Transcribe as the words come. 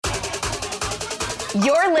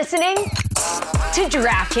You're listening to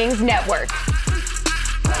DraftKings Network.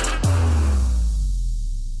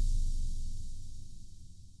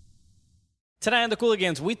 Tonight on the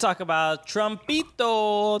Cooligans, we talk about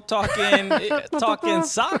Trumpito talking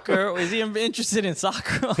soccer. Is he interested in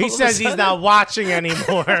soccer? He says he's not watching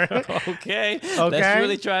anymore. Okay. Let's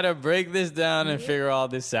really try to break this down and figure all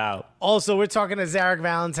this out. Also, we're talking to Zarek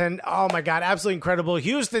Valentin. Oh, my God. Absolutely incredible.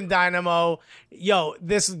 Houston Dynamo. Yo,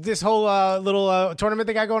 this whole little tournament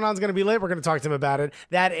they got going on is going to be lit. We're going to talk to him about it.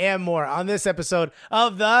 That and more on this episode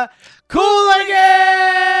of the Cooligans!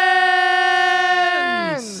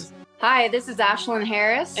 Hi, this is Ashlyn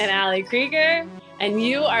Harris. And Allie Krieger. And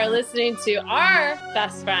you are listening to our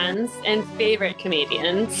best friends and favorite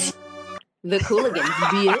comedians. The Cooligans,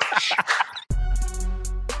 bitch.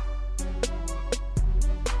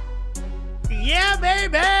 Yeah,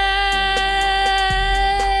 baby!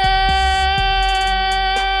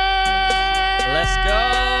 Let's go!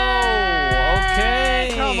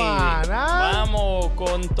 Okay. Come on, huh? Vamos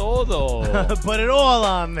con todo. Put it all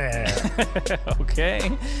on there. Okay.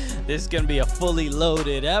 This is going to be a fully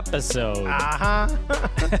loaded episode.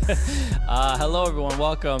 Hello, everyone.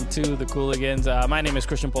 Welcome to the Cooligans. My name is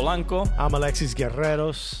Christian Polanco. I'm Alexis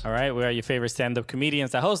Guerreros. All right. We are your favorite stand-up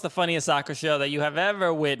comedians that host the funniest soccer show that you have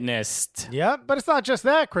ever witnessed. Yep, but it's not just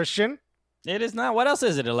that, Christian. It is not. What else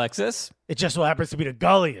is it, Alexis? It just so happens to be the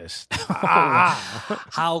gulliest.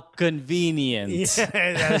 How convenient.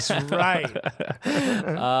 Yeah, that's right.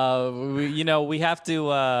 We have to,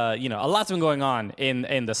 a lot's been going on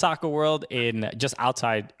in the soccer world, in just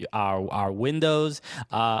outside our windows.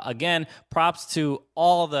 Again, props to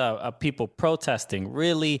all the people protesting,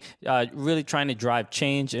 really trying to drive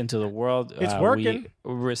change into the world. It's working.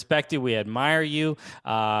 We respect you. We admire you.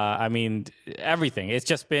 Everything. It's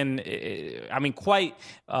just been, quite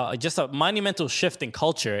just a monumental shift in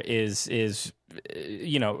culture is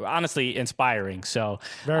honestly inspiring. So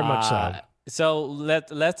very much so. So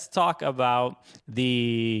let's talk about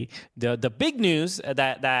the big news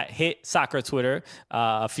that hit soccer Twitter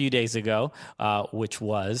a few days ago, which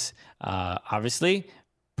was obviously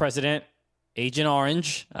President Agent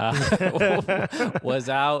Orange was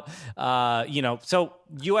out. So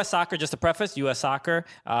U.S. Soccer, just to preface, U.S. Soccer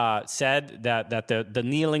said that the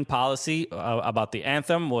kneeling policy about the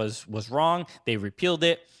anthem was wrong. They repealed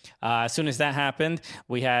it. As soon as that happened,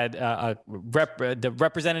 we had the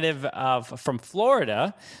representative from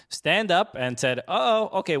Florida stand up and said, "Oh,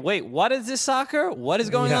 okay, wait, what is this soccer? What is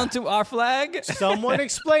going on to our flag?" Someone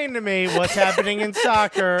explain to me what's happening in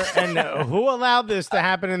soccer and who allowed this to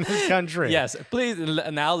happen in this country. Yes, please.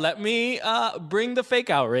 Now let me bring the fake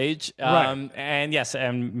outrage. Right. And yes,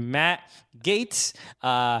 and Matt Gaetz,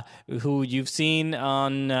 who you've seen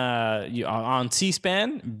on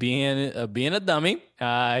C-SPAN being a dummy.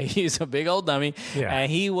 He's a big old dummy. Yeah.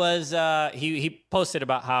 And he was he posted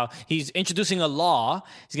about how he's introducing a law.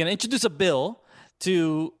 He's going to introduce a bill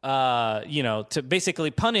to basically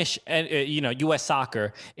punish U.S.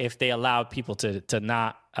 soccer if they allowed people to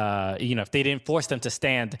not if they didn't force them to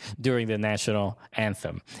stand during the national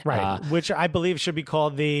anthem. Right, which I believe should be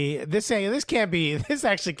called this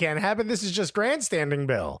actually can't happen. This is just grandstanding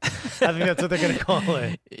bill. I think that's what they're going to call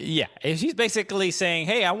it. Yeah, he's basically saying,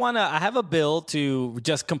 hey, I have a bill to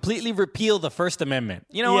just completely repeal the First Amendment.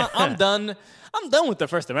 You know what? I'm done with the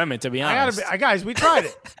First Amendment, to be honest. Guys, we tried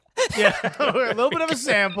it. Yeah, a little bit of a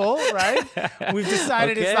sample, right? We've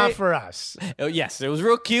decided it's not for us. Yes, it was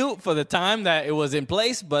real cute for the time that it was in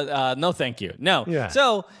place, but no thank you. No. Yeah.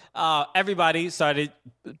 So everybody started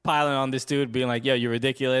piling on this dude, being like, yo, you're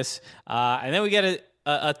ridiculous. And then we get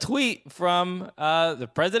a tweet from the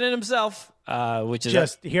president himself, which is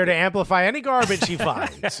just here to amplify any garbage he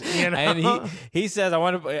finds. And he says,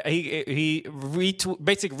 he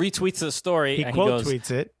basically retweets the story. He quote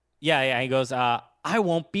tweets it. Yeah. He goes, I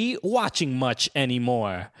won't be watching much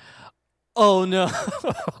anymore. Oh, no.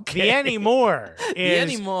 Okay. The anymore is... The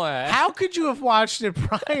anymore. How could you have watched it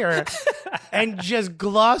prior and just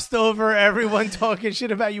glossed over everyone talking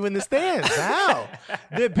shit about you in the stands? How?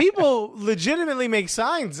 The people legitimately make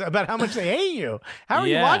signs about how much they hate you. How are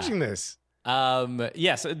you watching this?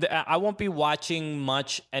 Yes, I won't be watching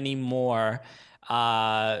much anymore.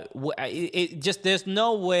 There's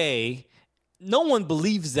no way... No one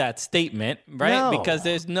believes that statement, right? No. Because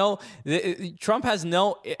Trump has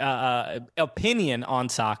no opinion on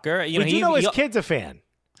soccer. But his kid's a fan.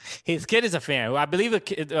 His kid is a fan. I believe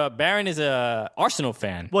Barron is a Arsenal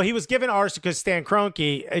fan. Well, he was given Arsenal because Stan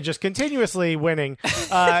Kroenke, just continuously winning,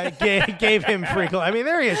 gave him free. I mean,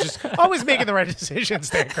 there he is, just always making the right decision,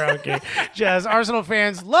 Stan Kroenke. Just Arsenal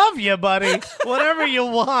fans love you, buddy. Whatever you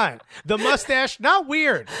want. The mustache, not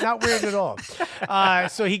weird at all.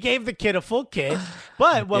 So he gave the kid a full kit.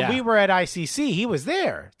 But when we were at ICC, he was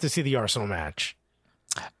there to see the Arsenal match.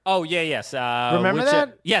 Oh, yes. Remember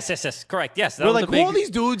that? Yes, correct. Yes. We're like, all these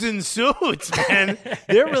dudes in suits, man.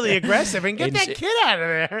 They're really aggressive. And get that kid out of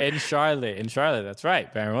there. In Charlotte, that's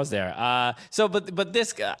right. Barron was there. But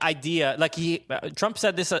this idea, like Trump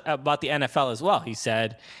said this about the NFL as well. He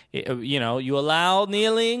said, you allow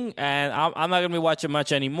kneeling, and I'm not going to be watching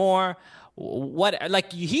much anymore.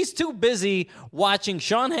 He's too busy watching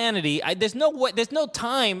Sean Hannity. There's no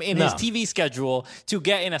time in his TV schedule to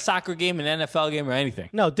get in a soccer game, an NFL game, or anything.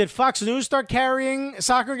 No, did Fox News start carrying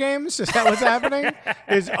soccer games? Is that what's happening?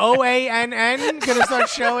 Is OANN going to start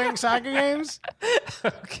showing soccer games?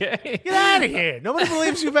 Okay, get out of here! Nobody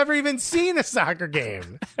believes you've ever even seen a soccer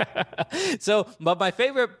game. So, but my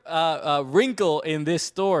favorite wrinkle in this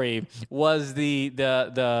story was the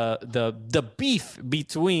beef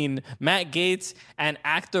between Matt Gaetz and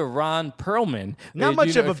actor Ron Perlman. Not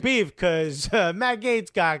much of a beef because Matt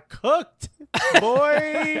Gaetz got cooked,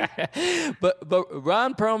 boy. but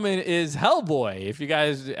Ron Perlman is Hellboy. If you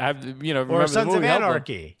guys have remember or Sons the movie of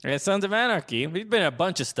Anarchy. Yeah, Sons of Anarchy. He's been in a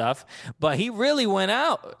bunch of stuff, but he really went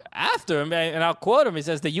out after him. And I'll quote him. He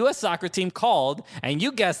says, "The U.S. soccer team called, and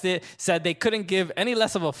you guessed it, said they couldn't give any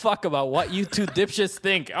less of a fuck about what you two dipshits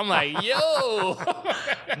think." I'm like, yo,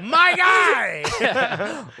 my guy,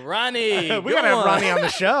 Ronnie. We gotta have Ronnie on the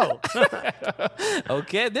show.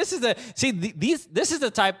 Okay, this is the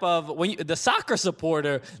type of the soccer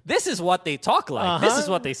supporter. This is what they talk like. This is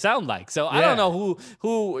what they sound like. So I don't know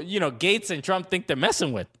who Gaetz and Trump think they're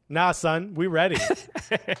messing with. Nah, son, we ready.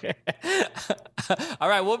 All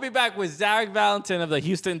right, we'll be back with Zarek Valentin of the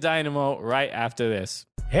Houston Dynamo right after this.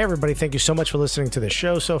 Hey, everybody. Thank you so much for listening to the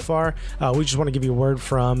show so far. We just want to give you a word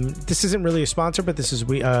from, this isn't really a sponsor, but this is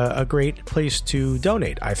a great place to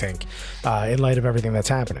donate, I think, in light of everything that's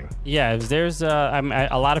happening. Yeah, there's a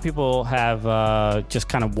lot of people have just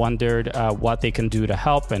kind of wondered what they can do to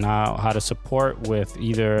help and how to support with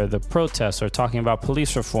either the protests or talking about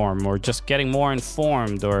police reform or just getting more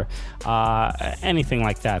informed or anything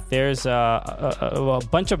like that. There's a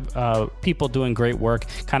bunch of people doing great work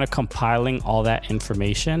kind of compiling all that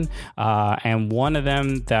information. And one of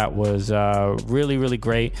them that was really, really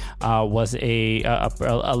great was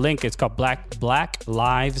a link. It's called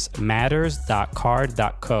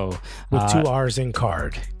blacklivesmatters.card.co. With 2 R's in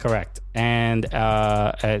card. Correct. And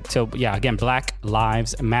again, Black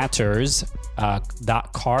Lives Matters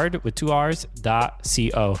 .card with 2 R's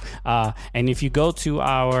 .co. And if you go to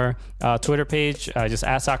our Twitter page, just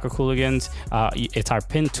at Soccer Cooligans, it's our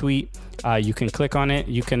pinned tweet. You can click on it.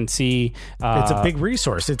 You can see. It's a big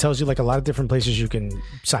resource. It tells you like a lot of different places you can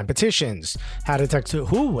sign petitions, how to text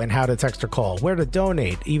who and how to text or call, where to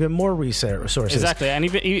donate, even more resources. Exactly, and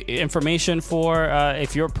even information for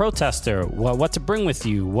if you're a protester, what to bring with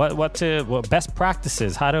you, what best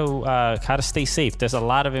practices, how to stay safe. There's a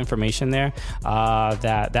lot of information there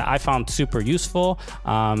that I found super useful.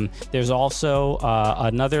 There's also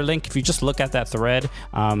another link. If you just look at that thread,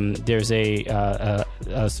 there's a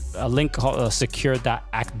link called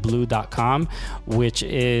secure.actblue.com, which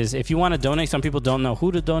is if you want to donate. Some people don't know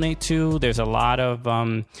who to donate to. There's a lot of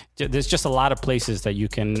there's just a lot of places that you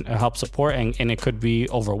can help support, and it could be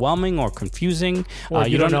overwhelming or confusing. Or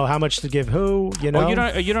you don't know how much to give who. You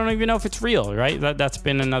don't even know if it's real, right? That's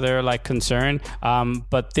been another concern.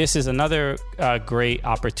 But this is another great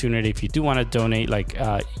opportunity if you do want to donate.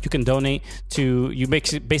 You can donate to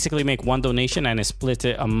basically make one donation and it split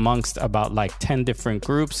it amongst about 10 different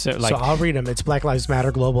groups. So I'll read them. It's Black Lives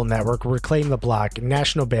Matter Global Network, Reclaim the Block,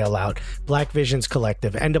 National Bailout, Black Visions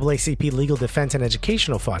Collective, NAACP Legal Defense and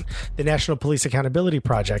Educational Fund, the National Police Accountability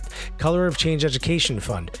Project, Color of Change Education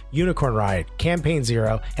Fund, Unicorn Riot, Campaign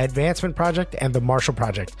Zero, Advancement Project, and the Marshall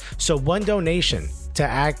Project. So one donation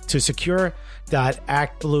to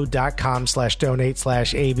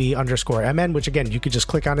secure.actblue.com/donate/AB_MN, which again, you could just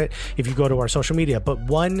click on it if you go to our social media. But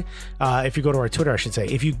if you go to our Twitter, I should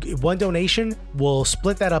say, one donation will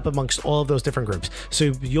split that up amongst all of those different groups.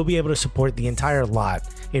 So you'll be able to support the entire lot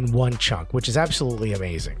in one chunk, which is absolutely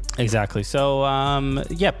amazing. Exactly. So,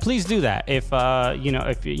 please do that. If I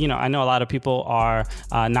know a lot of people are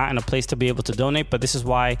not in a place to be able to donate, but this is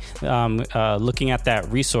why looking at that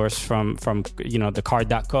resource from the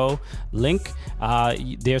card.co link,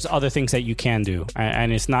 there's other things that you can do.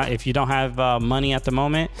 And it's not, if you don't have money at the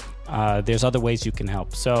moment, there's other ways you can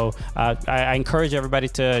help. So I encourage everybody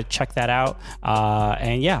to check that out.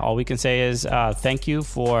 And yeah, all we can say is thank you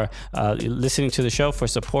for listening to the show, for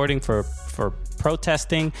supporting, for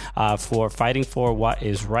protesting, for fighting for what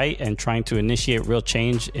is right and trying to initiate real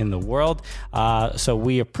change in the world. So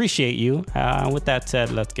we appreciate you. With that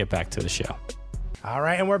said, let's get back to the show. All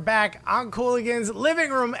right, and we're back on Cooligans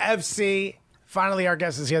Living Room FC. Finally, our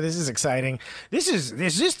guest is here. This is exciting. Is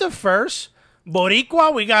this the first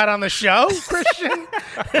Boricua we got on the show, Christian?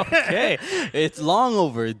 Okay, it's long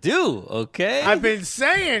overdue, okay? I've been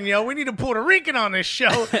saying, we need a Puerto Rican on this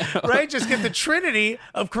show, right? Just get the trinity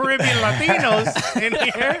of Caribbean Latinos in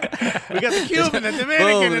here. We got the Cuban, the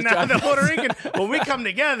Dominican, and now the Puerto Rican. When we come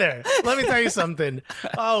together, let me tell you something.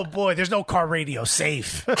 Oh, boy, there's no car radio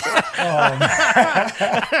safe. But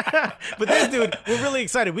this dude, we're really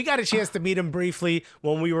excited. We got a chance to meet him briefly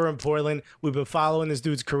when we were in Portland. We've been following this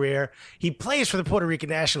dude's career. He plays for the Puerto Rican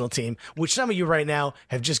national team, which some of you right now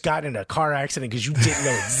have just gotten in a car accident because you didn't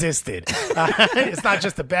know existed. It's not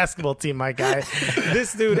just a basketball team, my guy.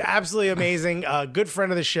 This dude, absolutely amazing. Good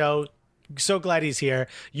friend of the show. So glad he's here.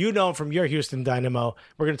 You know him from your Houston Dynamo.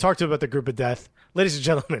 We're going to talk to him about the group of death. Ladies and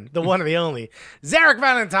gentlemen, the one and the only, Zarek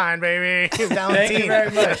Valentin, baby. Valentin. Thank you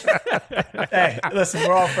very much. Hey, listen,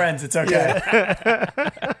 we're all friends. It's okay. Yeah.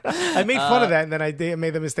 I made fun of that, and then I made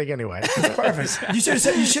the mistake anyway. It's perfect.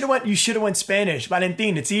 You should have went Spanish.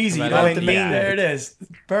 Valentin. It's easy. You don't have to Valentin. be there. It is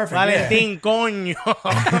perfect. Valentin, coño.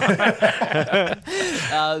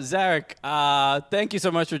 Zarek, thank you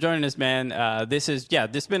so much for joining us, man. This has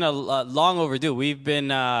been a long overdue. We've been,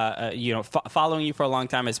 following you for a long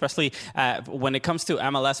time, especially when it comes to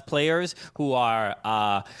MLS players who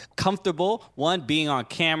are comfortable, one, being on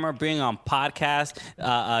camera, being on podcast,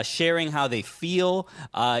 sharing how they feel.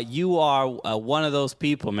 You are one of those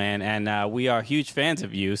people, man, and we are huge fans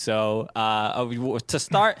of you. So to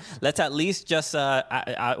start, let's at least just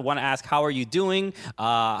I want to ask, how are you doing?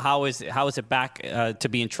 How is it back to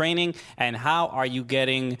be in training, and how are you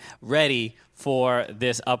getting ready for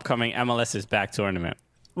this upcoming MLS is Back tournament?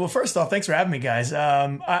 Well, first off, thanks for having me, guys.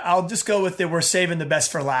 I'll just go with that. We're saving the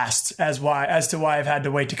best for last as to why I've had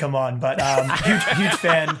to wait to come on. But huge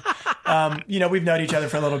fan. We've known each other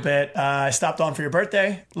for a little bit. I stopped on for your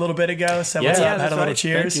birthday a little bit ago. So what's up? Had a little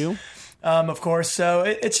cheers. Thank you. Of course. So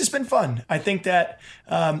it's just been fun. I think that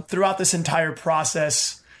throughout this entire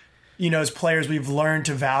process, as players, we've learned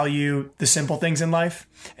to value the simple things in life.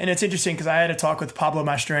 And it's interesting because I had a talk with Pablo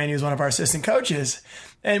Mastroeni, who's one of our assistant coaches.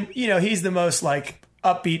 And, he's the most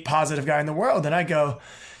upbeat, positive guy in the world. And I go,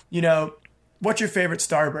 what's your favorite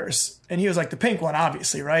Starburst? And he was like, the pink one,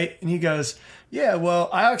 obviously, right? And he goes, yeah, well,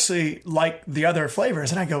 I actually like the other flavors.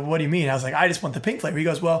 And I go, what do you mean? I was like, I just want the pink flavor. He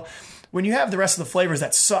goes, well, when you have the rest of the flavors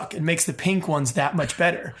that suck, it makes the pink ones that much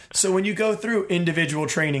better. So when you go through individual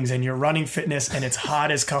trainings and you're running fitness and it's hot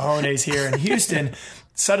as cojones here in Houston,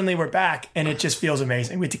 suddenly we're back and it just feels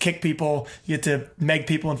amazing. We get to kick people, you get to meg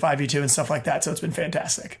people in 5v2 and stuff like that. So it's been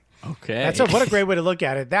fantastic. Okay. What a great way to look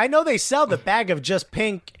at it. I know they sell the bag of just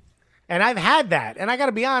pink, and I've had that. And I got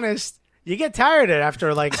to be honest, you get tired of it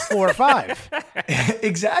after 4 or 5.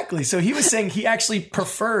 Exactly. So he was saying he actually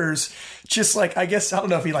prefers just I guess, I don't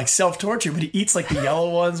know if he self-torture, but he eats the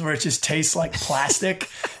yellow ones where it just tastes like plastic.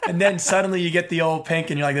 And then suddenly you get the old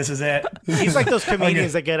pink and you're like, this is it. He's like those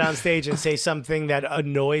comedians that get on stage and say something that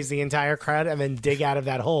annoys the entire crowd and then dig out of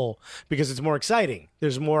that hole because it's more exciting.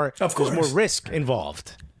 There's more risk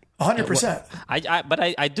involved. 100%.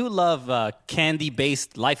 I do love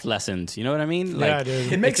candy-based life lessons. You know what I mean? Yeah,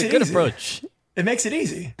 dude. It makes it's it a good easy. approach. It makes it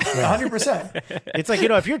easing. 100%. It's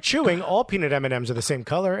if you're chewing, all peanut M&Ms are the same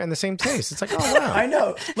color and the same taste. It's oh wow. I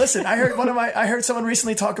know. Listen, I heard someone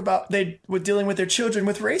recently talk about they were dealing with their children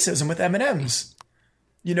with racism with M&Ms.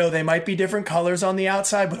 They might be different colors on the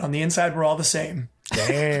outside, but on the inside we're all the same.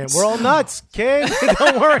 Damn, we're all nuts, kid.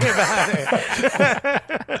 Don't worry about it.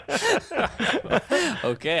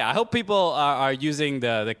 Okay, I hope people are using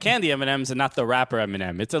the candy M&Ms and not the wrapper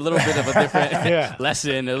M&M. It's a little bit of a different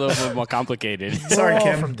lesson, a little bit more complicated. Sorry, We're all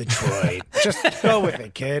Kim. from Detroit. Just go with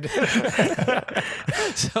it, kid.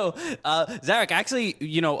 So, Zarek, actually,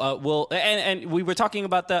 and we were talking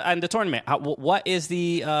about the tournament. What is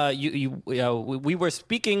the we were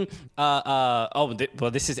speaking.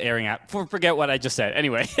 This is airing out. Forget what I just said.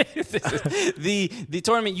 Anyway, the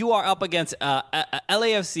tournament, you are up against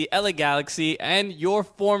LAFC, LA Galaxy, and your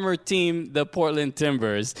former team, the Portland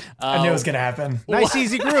Timbers. I knew it was going to happen. Nice,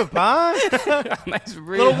 easy group, huh? Nice,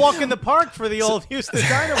 Little walk in the park for the old Houston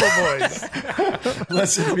Dynamo boys.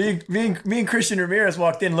 Listen, me and Christian Ramirez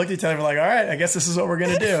walked in and looked at each other and were like, all right, I guess this is what we're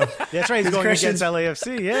going to do. That's right. He's going against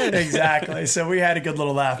LAFC. Yeah, Exactly. So we had a good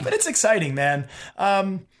little laugh. But it's exciting, man.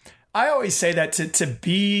 I always say that to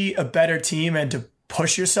be a better team and to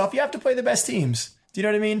push yourself, you have to play the best teams. Do you know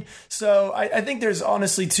what I mean? So I think there's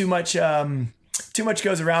honestly too much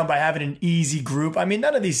goes around by having an easy group. I mean,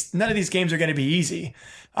 none of these games are going to be easy.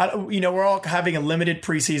 We're all having a limited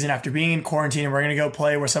preseason after being in quarantine, and we're going to go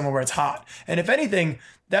play somewhere where it's hot. And if anything,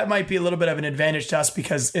 that might be a little bit of an advantage to us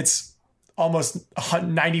because it's almost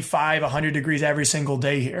 95, 100 degrees every single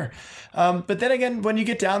day here. But then again, when you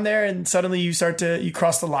get down there and suddenly you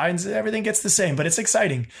cross the lines, everything gets the same, but it's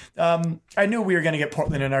exciting. I knew we were going to get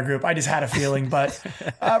Portland in our group. I just had a feeling, but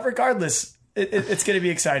regardless, it's going to be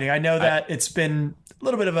exciting. I know that it's been a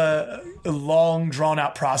little bit of a long, drawn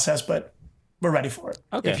out process, but we're ready for it.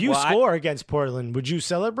 Okay. If you score against Portland, would you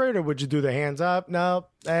celebrate or would you do the hands up? No,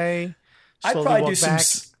 hey. I'd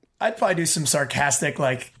probably do some sarcastic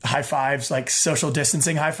like high fives, like social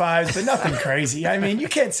distancing high fives, but nothing crazy. I mean, you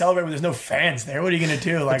can't celebrate when there's no fans there. What are you going to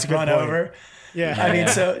do? Like run over? Yeah. I mean,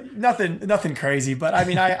 so nothing crazy, but I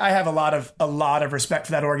mean, I have a lot of respect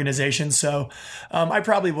for that organization. So I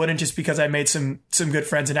probably wouldn't, just because I made some good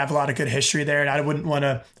friends and have a lot of good history there. And I wouldn't want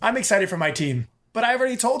to, I'm excited for my team, but I've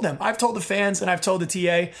already told them, I've told the fans and I've told the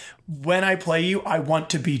TA, when I play you, I want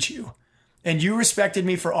to beat you. And you respected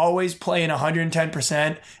me for always playing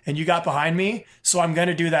 110%, and you got behind me. So I'm going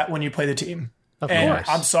to do that when you play the team. Of course.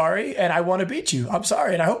 I'm sorry, and I want to beat you. I'm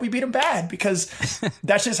sorry, and I hope we beat them bad, because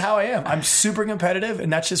that's just how I am. I'm super competitive,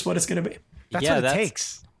 and that's just what it's going to be. That's what it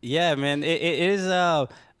takes. Yeah, man. It is.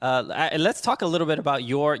 Let's talk a little bit about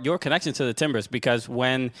your connection to the Timbers, because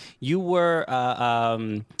when you were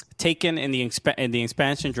taken in the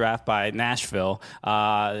expansion draft by Nashville,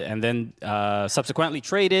 and then subsequently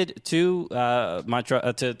traded to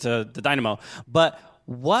the Dynamo. But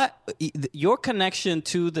your connection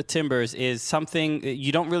to the Timbers is something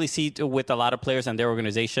you don't really see with a lot of players and their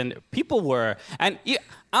organization. People were, and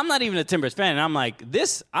I'm not even a Timbers fan, and I'm like,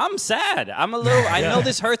 I'm sad. I'm a little. I know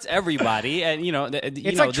this hurts everybody, and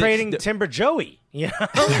it's like trading Timber Joey. You know,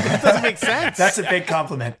 it doesn't make sense. That's a big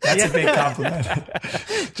compliment. That's a big compliment.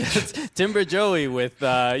 Just Timber Joey with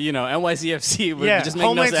NYCFC. Yeah, just make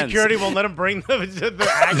Homeland no sense. Security won't let him bring the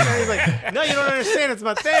action. He's like, no, you don't understand. It's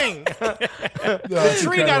my thing. The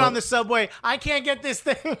tree got on the subway. I can't get this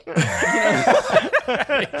thing.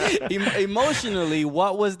 Emotionally,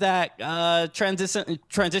 what was that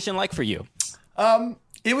transition like for you?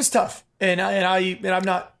 It was tough, and I'm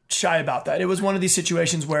not shy about that. It was one of these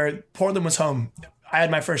situations where Portland was home. I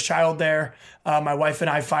had my first child there. My wife and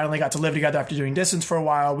I finally got to live together after doing distance for a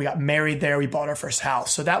while. We got married there. We bought our first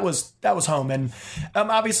house. So that was home. And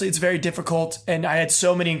obviously it's very difficult. And I had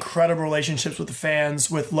so many incredible relationships with the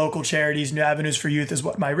fans, with local charities. New Avenues for Youth is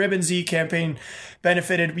what my Ribbon Z campaign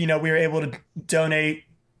benefited. We were able to donate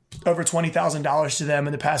over $20,000 to them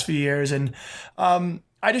in the past few years. And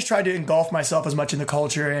I just tried to engulf myself as much in the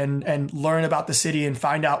culture and learn about the city and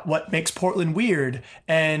find out what makes Portland weird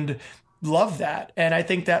and love that. And I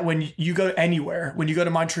think that when you go anywhere, when you go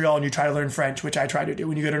to Montreal and you try to learn French, which I try to do,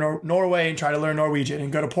 when you go to Norway and try to learn Norwegian,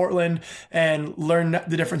 and go to Portland and learn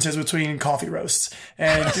the differences between coffee roasts,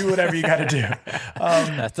 and do whatever you got to do.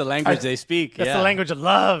 That's the language they speak. That's the language of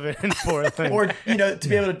love in Portland. Or, to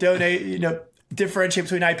be able to donate, differentiate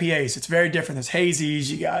between IPAs. It's very different. There's hazies,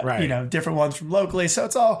 you got, different ones from locally. So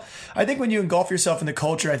it's all, I think when you engulf yourself in the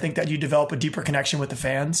culture, I think that you develop a deeper connection with the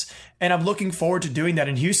fans. And I'm looking forward to doing that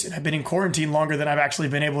in Houston. I've been in quarantine longer than I've actually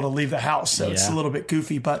been able to leave the house. So it's a little bit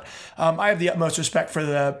goofy, but I have the utmost respect for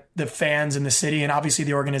the fans in the city, and obviously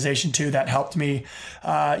the organization too, that helped me,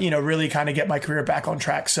 really kind of get my career back on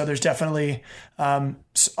track. So there's definitely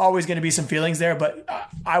always going to be some feelings there, but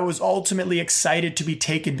I was ultimately excited to be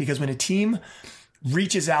taken, because when a team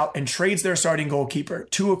reaches out and trades their starting goalkeeper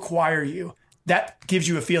to acquire you, that gives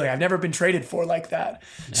you a feeling. I've never been traded for like that.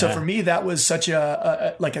 Yeah. So for me, that was such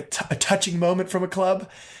a touching moment from a club.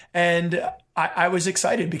 And I was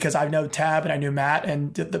excited because I know Tab and I knew Matt,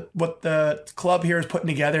 and what the club here is putting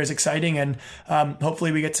together is exciting. And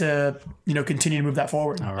hopefully we get to, continue to move that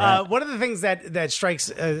forward. All right. One of the things that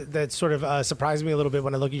strikes, that sort of surprised me a little bit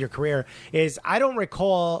when I look at your career is I don't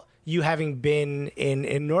recall you having been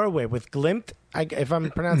in Norway with Glimt, if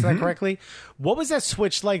I'm pronouncing that correctly. What was that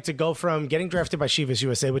switch like to go from getting drafted by Chivas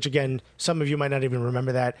USA, which again, some of you might not even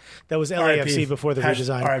remember that. That was LAFC before the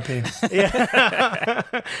redesign. RIP.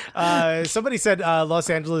 Yeah. Somebody said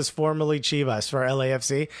Los Angeles, formerly Chivas, for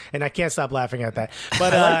LAFC, and I can't stop laughing at that.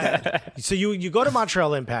 But so you go to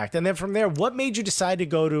Montreal Impact, and then from there, what made you decide to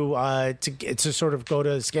go to sort of go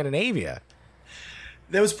to Scandinavia?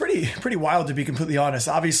 That was pretty wild, to be completely honest.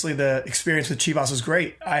 Obviously, the experience with Chivas was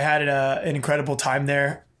great. I had an incredible time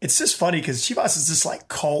there. It's just funny because Chivas is this like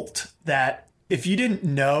cult that if you didn't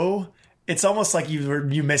know, it's almost like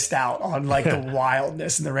you missed out on like the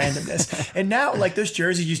wildness and the randomness. And now like those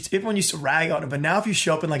jerseys, everyone used to rag on them, but now if you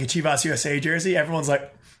show up in like a Chivas USA jersey, everyone's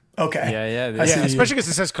like, okay. Yeah. Especially because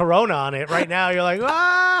it says Corona on it. Right now, you're like,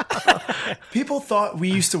 ah. People thought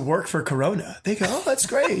we used to work for Corona. They go, oh, that's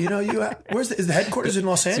great. You know, is the headquarters in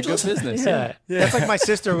Los Angeles? It's a good business. Yeah. That's like my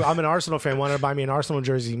sister. I'm an Arsenal fan. Wanted to buy me an Arsenal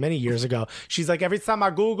jersey many years ago. She's like, every time I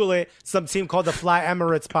Google it, some team called the Fly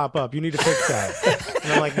Emirates pop up. You need to fix that.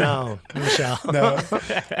 And I'm like, no, Michelle. No,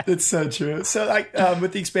 it's so true. So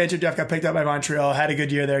with the expansion draft, got picked up by Montreal, had a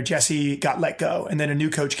good year there. Jesse got let go, and then a new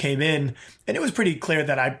coach came in, and it was pretty clear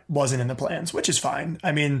that I wasn't in the plans, which is fine.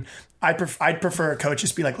 I mean, I'd prefer a coach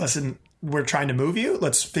just be like, listen, we're trying to move you.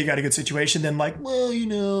 Let's figure out a good situation. Then like, well, you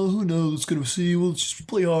know, who knows? Going to see. We'll just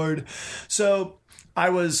play hard. So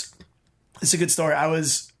it's a good story. I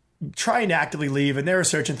was trying to actively leave, and they were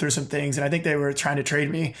searching through some things, and I think they were trying to trade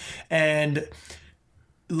me. And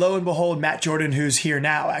lo and behold, Matt Jordan, who's here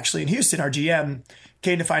now actually in Houston, our GM,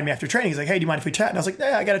 came to find me after training. He's like, hey, do you mind if we chat? And I was like,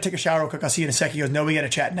 yeah, I got to take a shower real quick. I'll see you in a second. He goes, no, we got to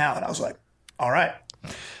chat now. And I was like, all right.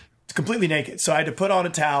 It's completely naked. So I had to put on a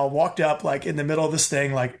towel, walked up like in the middle of this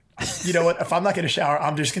thing, like, you know what? If I'm not going to shower,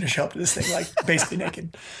 I'm just going to show up to this thing, like basically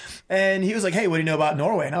naked. And he was like, hey, what do you know about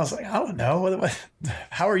Norway? And I was like, I don't know.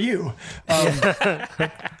 How are you?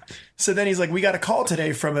 So then he's like, we got a call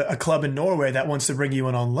today from a club in Norway that wants to bring you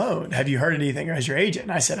in on loan. Have you heard anything as your agent?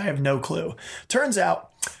 And I said, I have no clue. Turns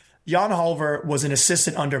out Jan Halver was an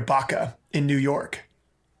assistant under Baca in New York.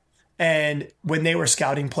 And when they were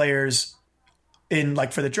scouting players in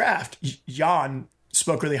like for the draft, Jan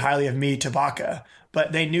spoke really highly of me to Baca,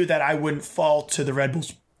 but they knew that I wouldn't fall to the Red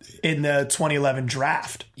Bulls in the 2011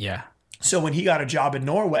 draft. Yeah. So when he got a job in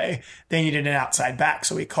Norway, they needed an outside back.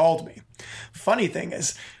 So he called me. Funny thing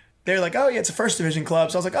is, they're like, oh, yeah, it's a first division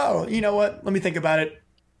club. So I was like, oh, you know what? Let me think about it.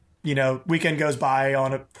 You know, weekend goes by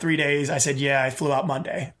on 3 days. I said, yeah, I flew out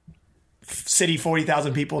Monday. City,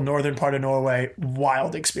 40,000 people, northern part of Norway.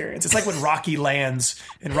 Wild experience. It's like when Rocky lands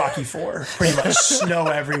in Rocky 4. Pretty much snow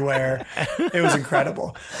everywhere. It was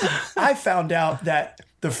incredible. I found out that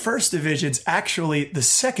the first division's actually the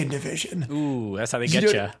second division. Ooh, that's how they get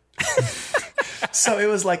you. So it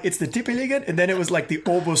was like, it's the Tippeligaen, and then it was like the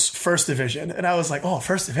Obus first division. And I was like, oh,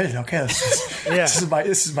 first division. Okay. This is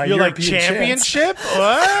my You're European like championship?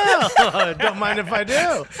 Wow. Don't mind if I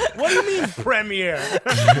do. What do you mean premier?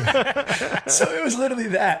 So it was literally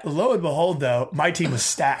that. Lo and behold, though, my team was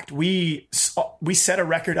stacked. We set a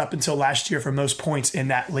record up until last year for most points in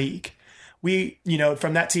that league.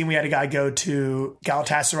 From that team, we had a guy go to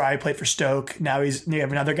Galatasaray, played for Stoke. Now we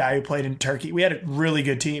have another guy who played in Turkey. We had a really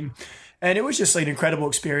good team. And it was just like an incredible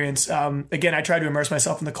experience. Again, I tried to immerse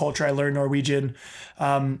myself in the culture. I learned Norwegian,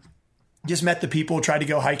 just met the people, tried to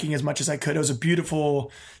go hiking as much as I could. It was a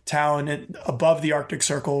beautiful town and above the Arctic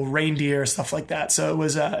Circle, reindeer, stuff like that. So it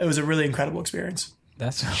was a really incredible experience.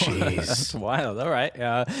 That's wild. All right.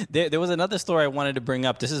 There was another story I wanted to bring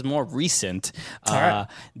up. This is more recent. All right.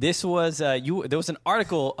 This was there was an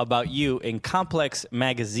article about you in Complex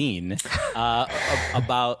magazine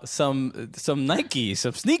about some Nike,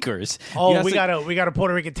 some sneakers. Oh, we got a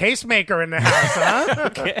Puerto Rican tastemaker in the house, huh?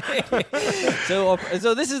 Okay.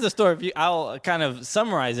 So this is the story. I'll kind of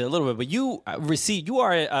summarize it a little bit. But you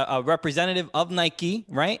are a representative of Nike,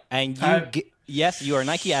 right? And yes, you are a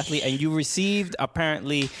Nike athlete, and you received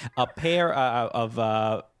apparently a pair of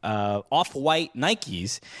off-white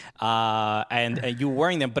Nikes, and you were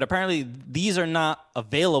wearing them. But apparently, these are not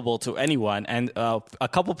available to anyone, and a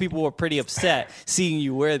couple people were pretty upset seeing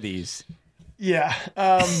you wear these. Yeah.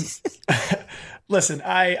 Listen,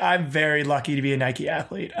 I'm very lucky to be a Nike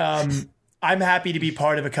athlete. I'm happy to be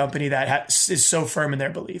part of a company that is so firm in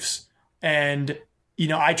their beliefs, and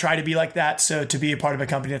I try to be like that. So to be a part of a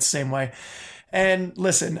company that's the same way. And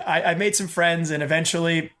listen, I made some friends, and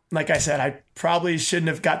eventually, like I said, I probably shouldn't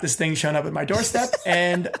have got this thing shown up at my doorstep.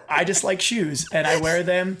 And I just like shoes, and I wear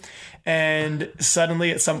them. And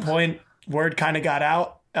suddenly, at some point, word kind of got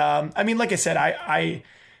out. Like I said,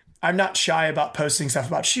 I'm not shy about posting stuff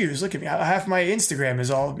about shoes. Look at me; half my Instagram is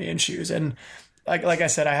all of me in shoes. And like I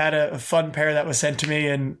said, I had a fun pair that was sent to me,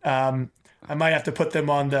 and I might have to put them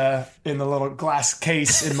in the little glass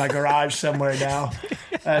case in my garage somewhere now,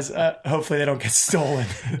 as hopefully they don't get stolen.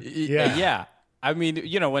 Yeah. I mean,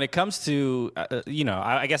 when it comes to,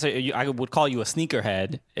 I guess I would call you a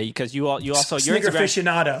sneakerhead because you also sneaker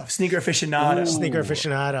aficionado.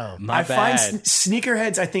 My bad. Find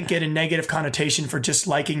sneakerheads, I think, get a negative connotation for just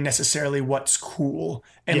liking necessarily what's cool.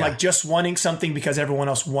 and like just wanting something because everyone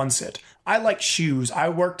else wants it. I like shoes. I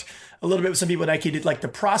worked a little bit with some people at Nike, did like the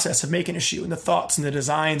process of making a shoe and the thoughts and the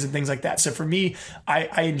designs and things like that. So for me,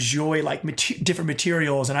 I enjoy like different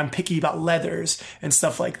materials, and I'm picky about leathers and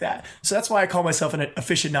stuff like that. So that's why I call myself an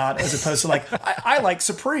aficionado as opposed to like, I like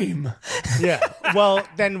Supreme. Yeah. Well,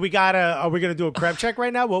 then are we going to do a crep check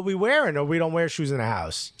right now? What we wearing, or we don't wear shoes in the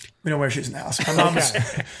house? We don't wear shoes in the house.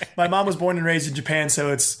 My mom was born and raised in Japan,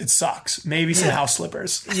 so it sucks. Maybe some house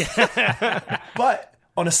slippers. Yeah. But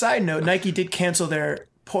on a side note, Nike did cancel their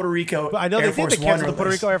Puerto Rico I know Air they Force did. They canceled One the Puerto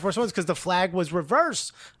release. Rico Air Force Ones because the flag was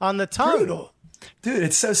reversed on the tongue. Brutal. Dude,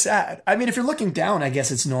 it's so sad. I mean, if you're looking down, I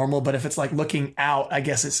guess it's normal. But if it's like looking out, I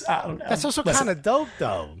guess I don't know. That's also kind of dope,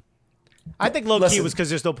 though. I think low-key was because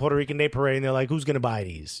there's no Puerto Rican Day Parade, and they're like, who's going to buy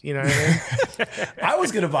these? You know what I mean? I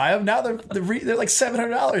was going to buy them. Now they're like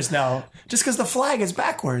 $700 now just because the flag is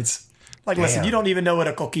backwards. Like, listen, you don't even know what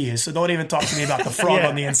a coquille is, so don't even talk to me about the frog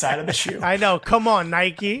on the inside of the shoe. I know. Come on,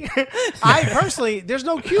 Nike. I personally, there's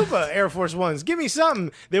no Cuba Air Force Ones. Give me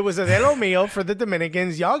something. There was a Hello Mio for the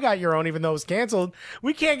Dominicans. Y'all got your own, even though it was canceled.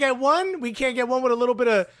 We can't get one. We can't get one with a little bit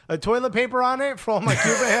of toilet paper on it for all my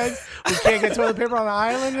Cuba heads. We can't get toilet paper on the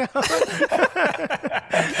island now.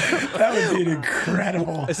 That would be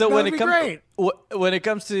incredible. So when it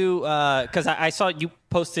comes to, because I saw you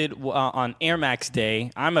posted on Air Max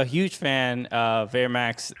Day. I'm a huge fan of Air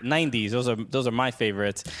Max 90s. Those are my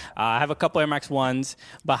favorites. I have a couple Air Max 1s,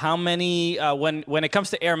 but how many when it comes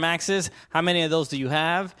to Air Maxes, how many of those do you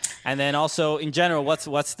have? And then also in general,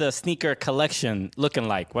 what's the sneaker collection looking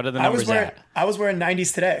like? What are the numbers at? I was wearing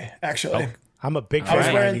 90s today, actually. I'm a big fan of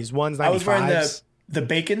 90s ones, 95s. I was wearing the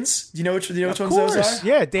Bacons. Do you know which ones those are?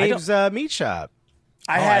 Yeah, Dave's meat shop.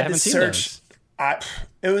 I had to search.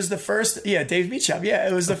 It was the first, Dave's Meat Shop. Yeah,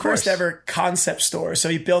 it was the first ever concept store. So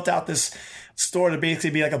he built out this store to basically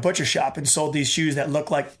be like a butcher shop and sold these shoes that look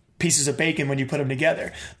like pieces of bacon when you put them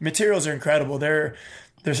together. The materials are incredible. They're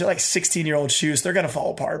like 16-year-old shoes. They're going to fall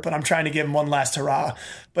apart, but I'm trying to give them one last hurrah.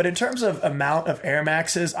 But in terms of amount of Air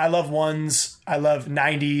Maxes, I love ones. I love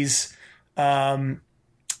 90s. And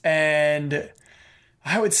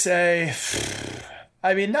I would say,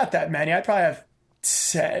 I mean, not that many. I'd probably have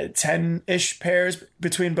 10-ish pairs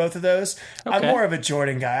between both of those. Okay. I'm more of a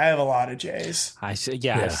Jordan guy. I have a lot of J's. I've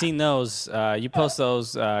seen those. You post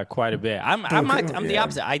those quite a bit. I'm the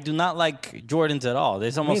opposite. I do not like Jordans at all.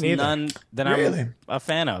 There's almost none that I'm a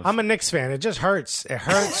fan of. I'm a Knicks fan. It just hurts. It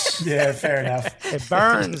hurts. Yeah, fair enough. It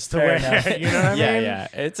burns to wear. You know what I mean? Yeah.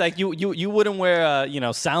 It's like you wouldn't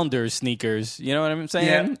wear Sounders sneakers. You know what I'm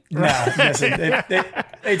saying? Yeah. No, listen,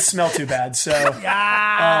 they'd smell too bad. So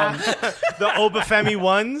the Obafemi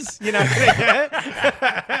ones, you know.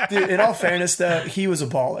 Dude, in all fairness, though, he was a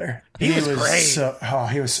baller. He was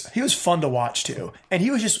great. He was fun to watch too. And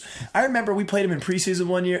he was just. I remember we played him in preseason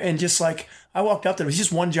one year, and just like I walked up to him, he's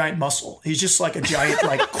just one giant muscle. He's just like a giant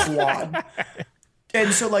like quad.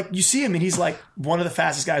 And so like you see him, and he's like one of the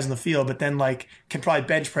fastest guys in the field, but then like can probably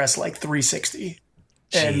bench press like 360.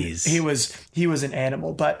 And Jeez. he was an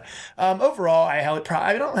animal. But overall, I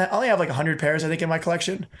only have like 100 pairs, I think, in my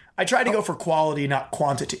collection. I try to go for quality, not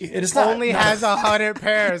quantity. It is not has 100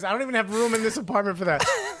 pairs. I don't even have room in this apartment for that.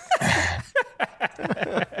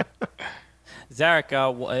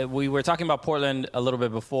 Zarek, we were talking about Portland a little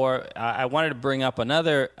bit before. I wanted to bring up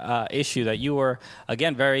another issue that you were,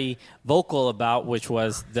 again, very vocal about, which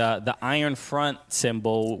was the iron front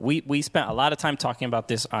symbol. We spent a lot of time talking about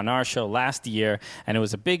this on our show last year, and it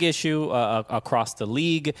was a big issue across the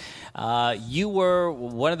league. You were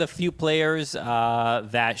one of the few players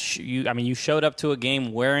that you showed up to a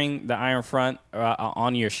game wearing the iron front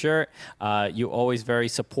on your shirt. You're always very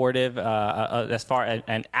supportive as far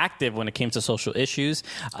and active when it came to social issues.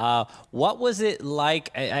 What was it like,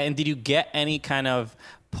 and did you get any kind of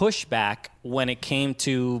pushback when it came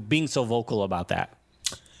to being so vocal about that?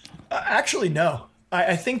 Actually, no.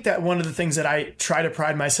 I think that one of the things that I try to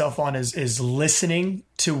pride myself on is listening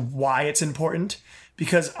to why it's important,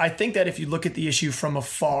 because I think that if you look at the issue from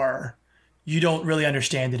afar, you don't really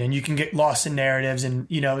understand it, and you can get lost in narratives, and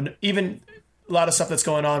even a lot of stuff that's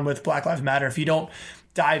going on with Black Lives Matter. If you don't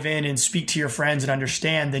dive in and speak to your friends and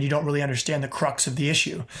understand, then you don't really understand the crux of the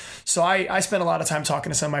issue. So I spent a lot of time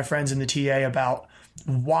talking to some of my friends in the TA about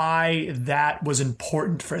why that was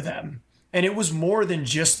important for them. And it was more than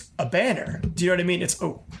just a banner. Do you know what I mean?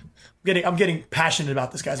 I'm getting passionate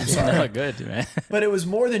about this, guys. I'm sorry. No, good, man. But it was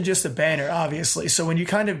more than just a banner, obviously. So when you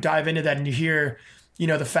kind of dive into that and you hear,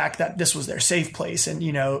 the fact that this was their safe place, and,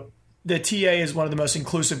 the TA is one of the most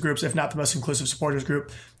inclusive groups, if not the most inclusive supporters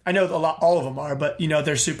group. I know all of them are, but,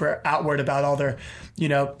 they're super outward about all their,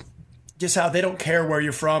 just how they don't care where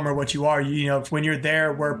you're from or what you are. You know, when you're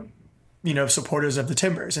there, we're, you know, supporters of the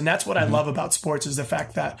Timbers. And that's what I love about sports, is the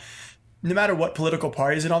fact that no matter what political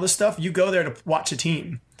parties and all this stuff, you go there to watch a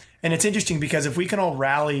team. And it's interesting because if we can all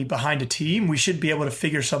rally behind a team, we should be able to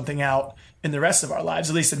figure something out in the rest of our lives,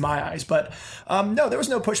 at least in my eyes. But no, there was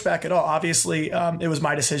no pushback at all. Obviously, it was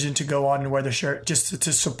my decision to go on and wear the shirt just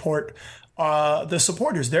to support the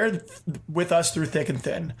supporters. They're with us through thick and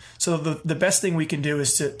thin. So the best thing we can do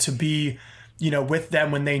is to be, you know, with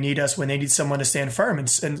them when they need us, when they need someone to stand firm.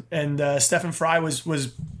 And Stephen Fry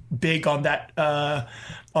was big on that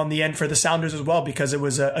on the end for the Sounders as well, because it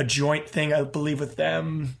was a joint thing, I believe, with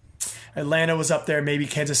them. Atlanta was up there, maybe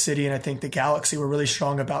Kansas City, and I think the Galaxy were really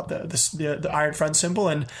strong about the Iron Front symbol.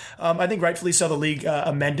 And I think rightfully so, the league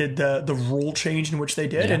amended the rule change in which they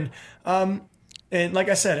did. Yeah. And like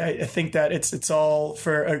I said, I think that it's all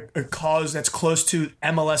for a cause that's close to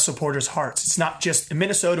MLS supporters' hearts. It's not just,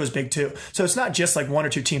 Minnesota was big too. So it's not just like one or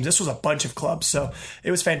two teams. This was a bunch of clubs. So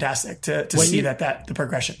it was fantastic to see the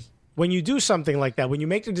progression. When you do something like that, when you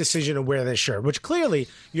make the decision to wear this shirt, which clearly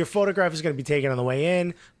your photograph is going to be taken on the way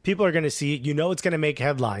in, people are going to see it, you know it's going to make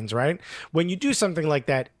headlines, right? When you do something like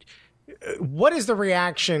that, what is the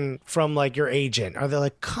reaction from like your agent? Are they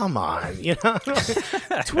like, come on, you know,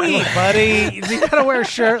 tweet, buddy, you got to wear a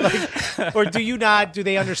shirt? Like, or do you not? Do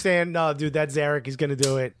they understand? No, dude, that's Zarek. He's going to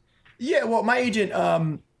do it. Yeah, well, my agent,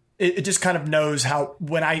 it just kind of knows how,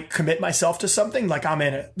 when I commit myself to something, like I'm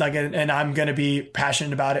in it, like, and I'm going to be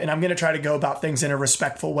passionate about it, and I'm going to try to go about things in a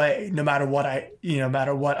respectful way, no matter what I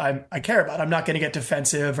care about. I'm not going to get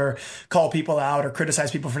defensive or call people out or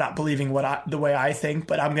criticize people for not believing the way I think,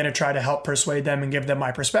 but I'm going to try to help persuade them and give them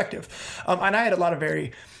my perspective. And I had a lot of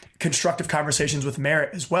very constructive conversations with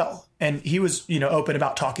Merritt as well. And he was, you know, open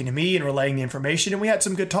about talking to me and relaying the information, and we had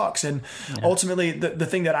some good talks. And ultimately, the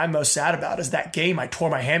thing that I'm most sad about is that game, I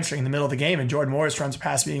tore my hamstring in the middle of the game, and Jordan Morris runs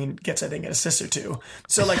past me and gets, I think, an assist or two.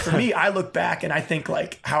 So, like, for me, I look back and I think,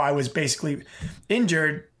 like, how I was basically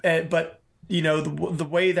injured. But, you know, the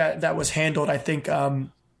way that was handled, I think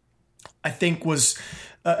was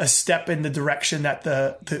a step in the direction that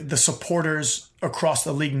the supporters across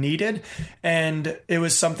the league needed. And it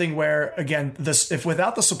was something where, again, if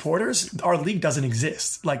without the supporters, our league doesn't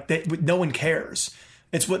exist. Like, no one cares.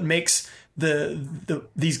 It's what makes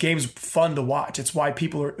these games fun to watch. It's why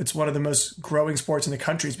it's one of the most growing sports in the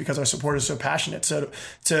country, is because our supporters are so passionate. So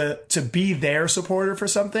to be their supporter for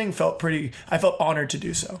something I felt honored to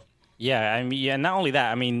do so. Yeah, I mean, yeah. Not only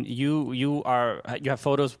that, I mean, you have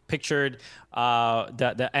photos pictured,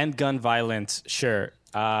 the end gun violence shirt.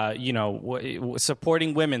 You know,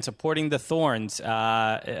 supporting women, supporting the Thorns.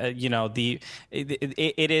 You know,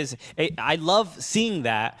 I love seeing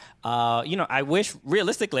that. You know, I wish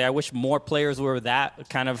more players were that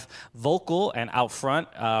kind of vocal and out front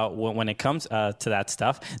when it comes to that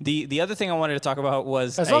stuff. The other thing I wanted to talk about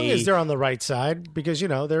was, as long as they're on the right side, because, you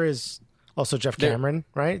know, there is also Jeff Cameron,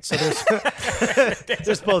 right? So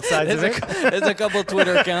there's both sides of it. There's a couple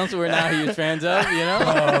Twitter accounts we're now huge fans of, you know?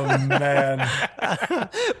 Oh, man.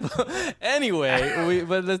 Anyway,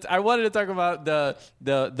 I wanted to talk about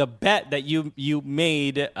the bet that you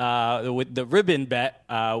made with the ribbon bet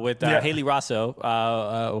with Haley Rosso,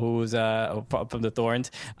 who's from the Thorns.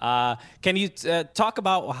 Can you talk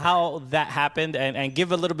about how that happened and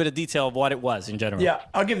give a little bit of detail of what it was in general? Yeah,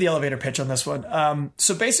 I'll give the elevator pitch on this one.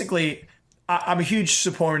 So basically, I'm a huge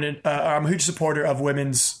supporter of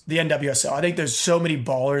the NWSL. I think there's so many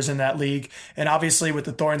ballers in that league. And obviously with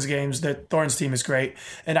the Thorns games, the Thorns team is great.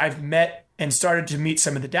 And I've met and started to meet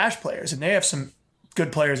some of the Dash players, and they have some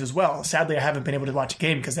good players as well. Sadly, I haven't been able to watch a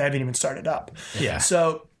game because they haven't even started up. Yeah.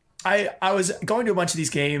 So I was going to a bunch of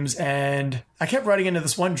these games, and I kept running into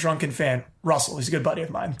this one drunken fan, Russell. He's a good buddy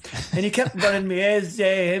of mine. And he kept running to me,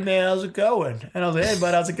 hey man, how's it going? And I was like, hey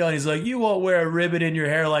bud, how's it going? He's like, you won't wear a ribbon in your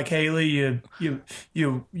hair like Haley, you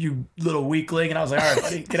little weakling. And I was like, all right,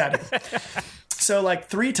 buddy, get out of here. So like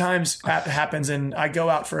 3 times happens, and I go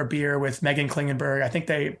out for a beer with Megan Klingenberg. I think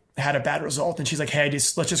they had a bad result, and she's like, hey,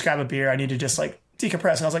 let's just grab a beer. I need to just like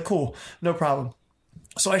decompress. And I was like, cool, no problem.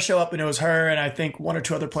 So I show up, and it was her and I think 1 or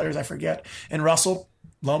 2 other players, I forget. And Russell,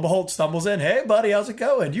 lo and behold, stumbles in. Hey, buddy, how's it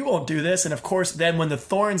going? You won't do this. And of course, then when the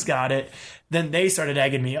Thorns got it, then they started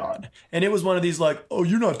egging me on. And it was one of these like, oh,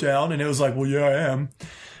 you're not down. And it was like, well, yeah, I am.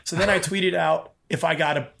 So then I tweeted out, if I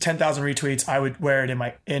got 10,000 retweets, I would wear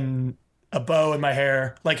it in a bow in my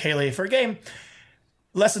hair like Haley for a game.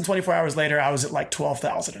 Less than 24 hours later, I was at like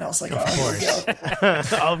 12,000, and I was like, of course.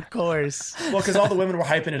 Of course. Well, because all the women were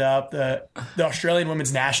hyping it up. The Australian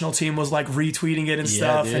women's national team was like retweeting it and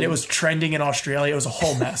stuff, and it was trending in Australia. It was a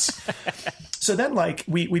whole mess. So then like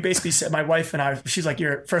we basically said, my wife and I, she's like,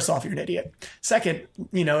 first off, you're an idiot. Second,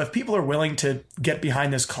 if people are willing to get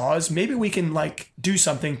behind this cause, maybe we can like do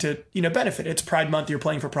something to, benefit. It's Pride Month. You're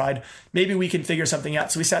playing for Pride. Maybe we can figure something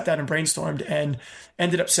out. So we sat down and brainstormed and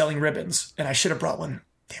ended up selling ribbons. And I should have brought one.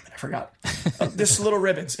 Damn it, I forgot. This little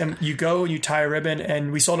ribbons. And you go and you tie a ribbon,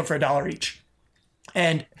 and we sold them for $1 each.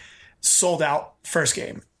 And sold out first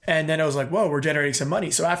game. And then I was like, whoa, we're generating some money.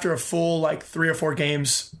 So after a full like 3 or 4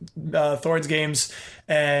 games, Thorns games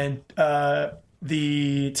and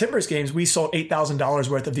the Timbers games, we sold $8,000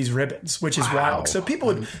 worth of these ribbons, which is wild. So people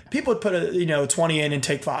would put 20 in and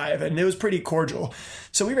take 5, and it was pretty cordial.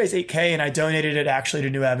 So we raised $8K, and I donated it actually to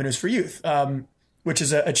New Avenues for Youth, which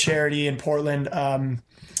is a charity in Portland.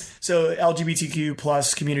 So LGBTQ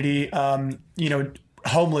plus community,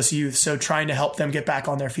 homeless youth. So trying to help them get back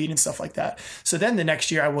on their feet and stuff like that. So then the next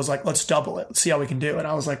year I was like, let's double it. Let's see how we can do it. And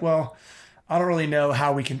I was like, well, I don't really know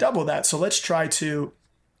how we can double that. So let's try to,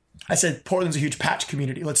 I said, Portland's a huge patch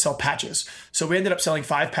community. Let's sell patches. So we ended up selling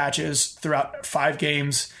 5 patches throughout 5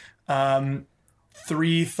 games, 3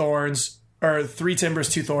 Timbers,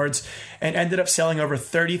 2 Thorns, and ended up selling over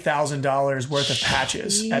 $30,000 worth of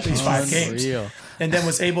patches at these 5 games. And then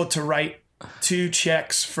was able to write 2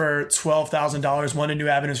 checks for $12,000, one in New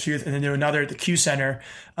Avenues for Youth, and then another at the Q Center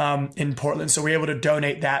in Portland. So we were able to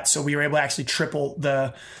donate that. So we were able to actually triple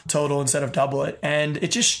the total instead of double it. And it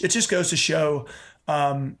just goes to show,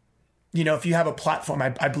 if you have a platform,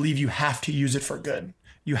 I believe you have to use it for good.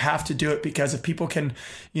 You have to do it because if people can,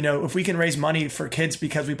 if we can raise money for kids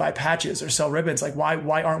because we buy patches or sell ribbons, like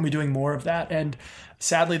why aren't we doing more of that? And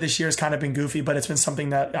sadly, this year has kind of been goofy, but it's been something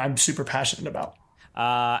that I'm super passionate about.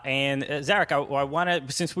 And Zarek, I want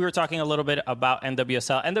to, since we were talking a little bit about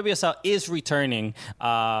NWSL is returning.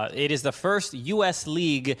 It is the first U.S.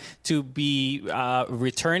 league to be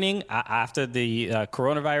returning after the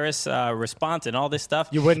coronavirus response and all this stuff.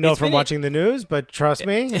 You wouldn't know from watching the news, but trust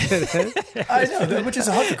me. I know, which is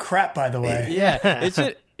a hunk of crap, by the way. Yeah,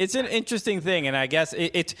 it's an interesting thing, and I guess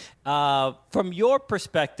it's from your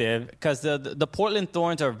perspective, because the Portland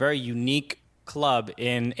Thorns are a very unique club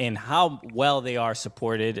in how well they are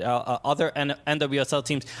supported. Other NWSL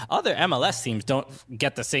teams, other MLS teams don't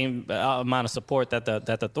get the same amount of support that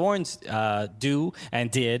the Thorns do and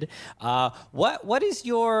did. What is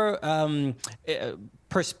your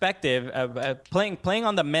perspective of playing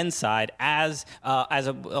on the men's side as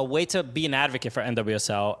a way to be an advocate for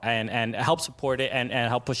NWSL and help support it and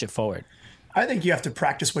help push it forward? I think you have to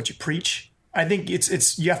practice what you preach. I think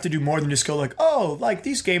it's you have to do more than just go like, oh, like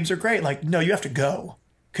these games are great. Like, no, you have to go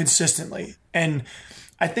consistently. And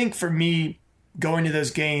I think for me, going to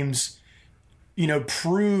those games,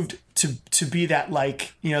 proved to be that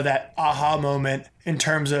like, that aha moment in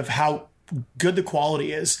terms of how good the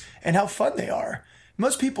quality is and how fun they are.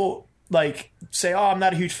 Most people like say, oh, I'm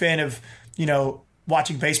not a huge fan of,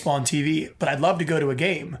 watching baseball on TV, but I'd love to go to a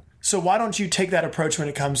game. So why don't you take that approach when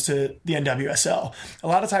it comes to the NWSL? A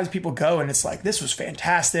lot of times people go and it's like, this was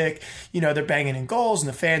fantastic. They're banging in goals and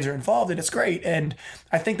the fans are involved and it's great. And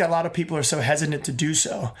I think that a lot of people are so hesitant to do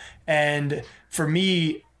so. And for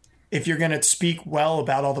me, if you're going to speak well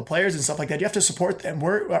about all the players and stuff like that, you have to support them.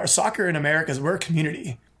 Our soccer in America we're a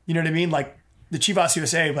community. You know what I mean? Like the Chivas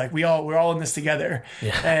USA, like we're all in this together.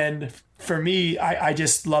 Yeah. And for me, I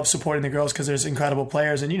just love supporting the girls because there's incredible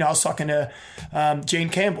players. And I was talking to Jane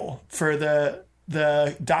Campbell for the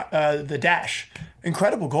Dash,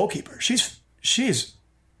 incredible goalkeeper. She's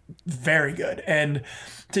very good, and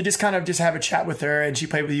to just kind of just have a chat with her, and she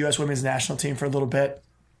played with the U.S. Women's National Team for a little bit.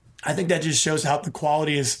 I think that just shows how the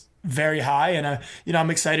quality is very high, and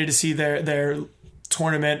I'm excited to see their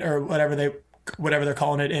tournament or whatever they're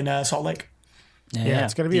calling it in Salt Lake. Yeah,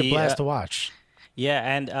 it's going to be a blast to watch. Yeah,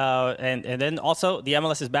 and then also the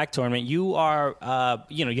MLS is Back tournament. You are,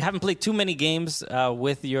 you haven't played too many games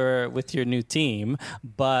with your new team,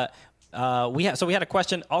 but we had a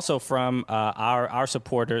question also from our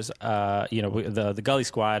supporters, the Gully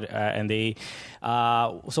squad, and they.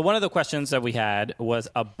 So one of the questions that we had was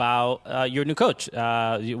about your new coach,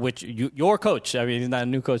 your coach. I mean, he's not a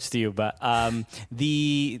new coach to you, but to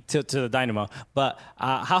the Dynamo. But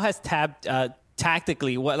how has Tab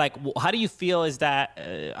tactically, how do you feel is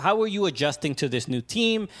that? How are you adjusting to this new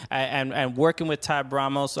team and working with Tab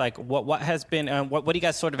Ramos? Like, what has been? What do you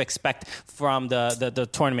guys sort of expect from the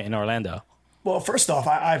tournament in Orlando? Well, first off,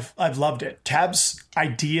 I've loved it. Tab's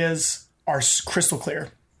ideas are crystal clear,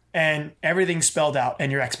 and everything's spelled out,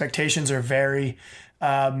 and your expectations are very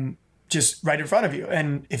just right in front of you.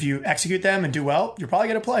 And if you execute them and do well, you're probably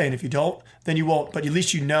going to play, and if you don't, then you won't. But at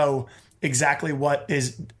least you know exactly what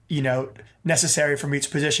is necessary from each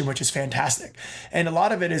position, which is fantastic. And a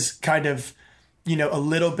lot of it is kind of a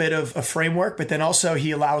little bit of a framework, but then also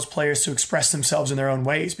he allows players to express themselves in their own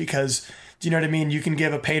ways because, do you know what I mean? You can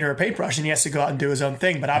give a painter a paintbrush and he has to go out and do his own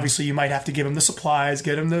thing, but obviously you might have to give him the supplies,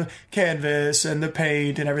 get him the canvas and the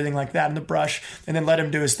paint and everything like that and the brush, and then let him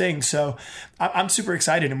do his thing. So I'm super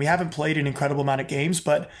excited, and we haven't played an incredible amount of games,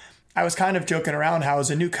 but I was kind of joking around how as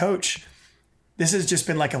a new coach, this has just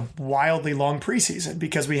been like a wildly long preseason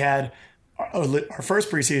because we had our first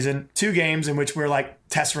preseason, 2 games in which we're like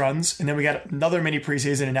test runs, and then we got another mini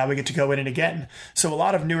preseason, and now we get to go in it again. So a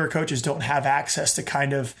lot of newer coaches don't have access to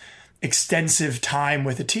kind of extensive time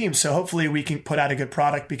with a team. So hopefully we can put out a good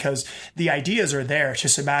product because the ideas are there. It's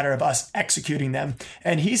just a matter of us executing them.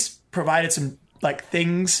 And he's provided some like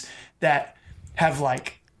things that have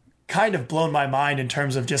like kind of blown my mind in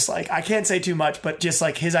terms of just like, I can't say too much, but just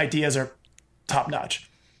like his ideas are top notch.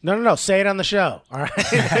 No. Say it on the show. All right.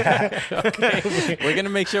 Okay. We're going to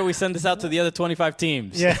make sure we send this out to the other 25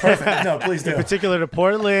 teams. Yeah. Perfect. No, please do. In particular to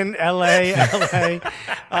Portland, LA.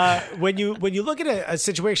 When you look at a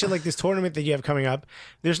situation like this tournament that you have coming up,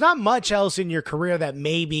 there's not much else in your career that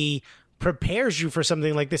maybe prepares you for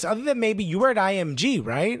something like this, other than maybe you were at IMG,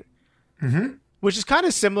 right? Mm-hmm. Which is kind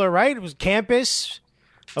of similar, right? It was campus,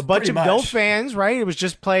 a bunch of no fans, right? It was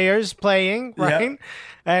just players playing, right? Yep.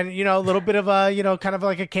 And, a little bit of a, kind of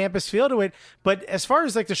like a campus feel to it. But as far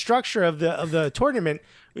as like the structure of the tournament,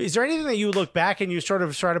 is there anything that you look back and you sort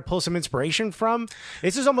of try to pull some inspiration from?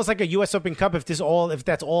 This is almost like a U.S. Open Cup if that's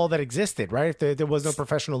all that existed, right? If there was no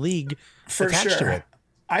professional league attached to it.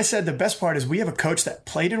 I said the best part is we have a coach that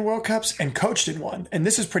played in World Cups and coached in one. And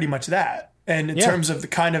this is pretty much that. And in terms of the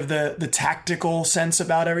kind of the tactical sense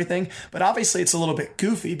about everything, but obviously it's a little bit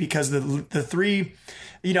goofy because the 3,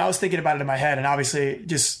 I was thinking about it in my head and obviously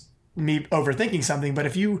just me overthinking something.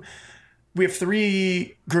 But we have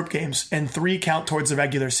 3 group games and 3 count towards the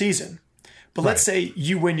regular season. But let's say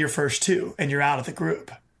you win your first 2 and you're out of the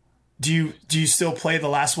group. Do you still play the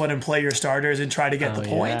last one and play your starters and try to get the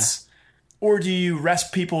points? Or do you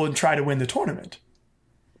rest people and try to win the tournament?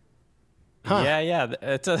 Huh. Yeah.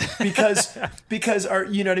 It's because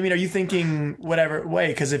you know what I mean? Are you thinking whatever way?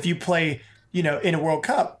 Because if you play, in a World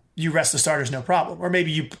Cup, you rest the starters, no problem. Or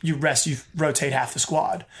maybe you rotate half the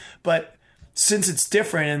squad. But since it's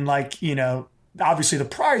different and like, obviously the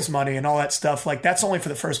prize money and all that stuff, like that's only for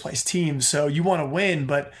the first place teams. So you want to win,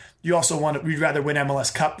 but you also you'd rather win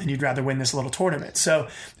MLS Cup than you'd rather win this little tournament. So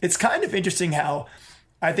it's kind of interesting how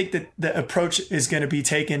I think that the approach is going to be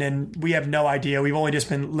taken, and we have no idea. We've only just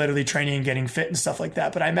been literally training and getting fit and stuff like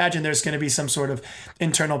that. But I imagine there's going to be some sort of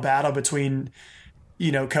internal battle between,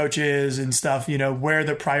 coaches and stuff, where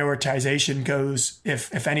the prioritization goes,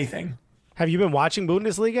 if anything. Have you been watching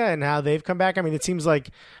Bundesliga and how they've come back? I mean, it seems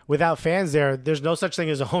like without fans there's no such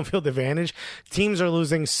thing as a home field advantage. Teams are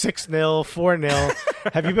losing 6-0,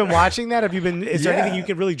 4-0. Have you been watching that? Is there anything you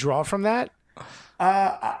can really draw from that?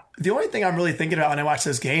 The only thing I'm really thinking about when I watch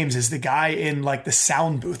those games is the guy in like the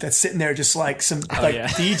sound booth that's sitting there just like some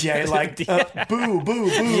DJ, like boo, boo,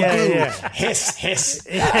 boo, boo, hiss, hiss.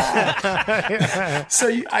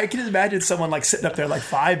 So I can imagine someone like sitting up there like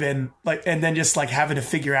vibing, like, and then just like having to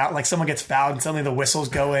figure out like someone gets fouled and suddenly the whistles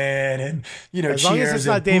go in and as long as it's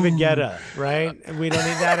not David Guetta, right? We don't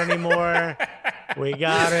need that anymore. We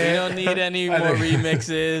got it. We don't need any more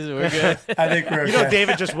remixes. We're good. I think we're okay.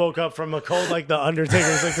 David just woke up from a cold like the Undertaker.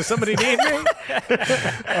 He's like, does somebody need me?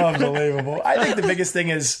 Unbelievable. I think the biggest thing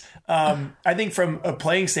is, I think from a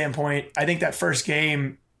playing standpoint, I think that first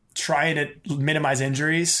game, trying to minimize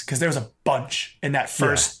injuries, because there was a bunch in that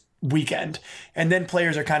first weekend. And then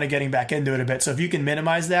players are kind of getting back into it a bit. So if you can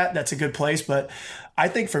minimize that, that's a good place. But I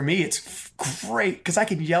think for me, it's great because I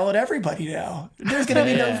can yell at everybody now. There's going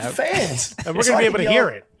to be no fans. And we're going to be able to hear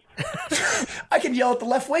it. I can yell at the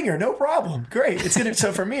left winger, no problem. Great.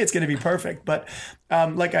 So for me, it's going to be perfect. But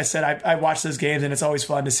like I said, I watch those games and it's always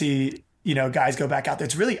fun to see, guys go back out there.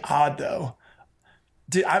 It's really odd though.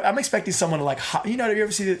 I'm expecting someone to like, do you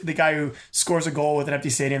ever see the guy who scores a goal with an empty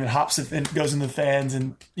stadium and hops and goes in the fans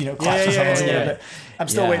and, claps someone a little bit? I'm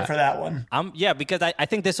still waiting for that one. Because I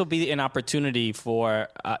think this will be an opportunity for,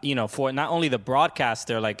 for not only the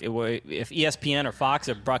broadcaster, like if ESPN or Fox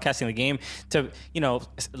are broadcasting the game to,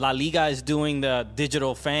 La Liga is doing the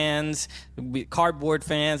digital fans, cardboard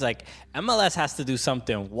fans, like MLS has to do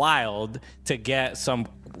something wild to get some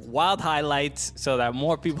wild highlights so that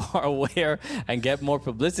more people are aware and get more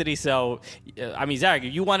publicity. So, Zarek,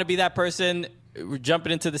 if you want to be that person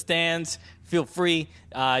jumping into the stands, feel free.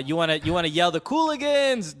 You want to yell the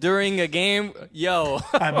Cooligans during a game? Yo,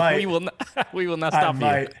 I might. we will not stop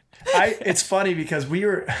you. It's funny because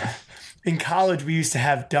in college we used to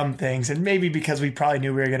have dumb things, and maybe because we probably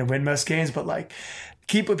knew we were going to win most games, but like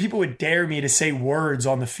people would dare me to say words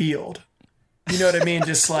on the field. You know what I mean?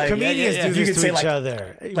 Just like comedians do this to each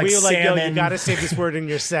other. Like we were like, yo, you salmon. got to say this word in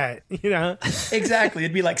your set. You know? Exactly.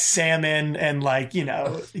 It'd be like salmon and like,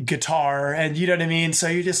 guitar, and you know what I mean? So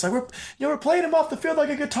you're just like, we're playing him off the field like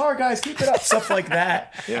a guitar, guys. Keep it up. Stuff like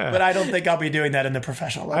that. Yeah. But I don't think I'll be doing that in the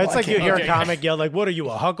professional level. It's like you hear a comic yell, like, what are you,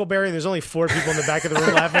 a huckleberry? And there's only 4 people in the back of the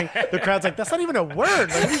room laughing. The crowd's like, that's not even a word. Like,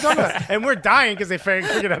 what are you talking about? And we're dying because they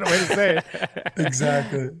figured out a way to say it.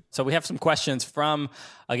 Exactly. So we have some questions from,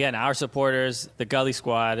 again, our supporters, the Gully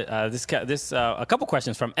Squad. A couple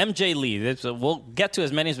questions from MJ Lee. We'll get to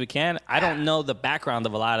as many as we can. I don't know the background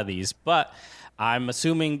of a lot of these, but I'm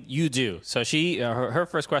assuming you do. So her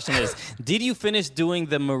first question is, did you finish doing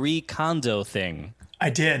the Marie Kondo thing? I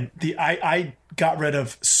did. I got rid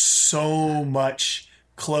of so much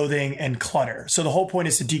clothing and clutter. So the whole point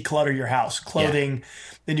is to declutter your house. Clothing,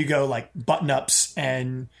 then you go like button-ups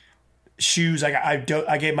and shoes. I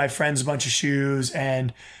gave my friends a bunch of shoes,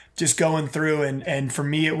 and just going through and for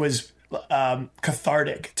me it was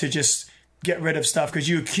cathartic to just get rid of stuff, because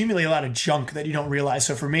you accumulate a lot of junk that you don't realize.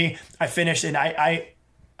 So for me, I finished, and I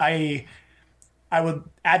would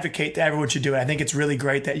advocate that everyone should do it. I think it's really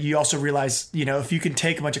great that you also realize, if you can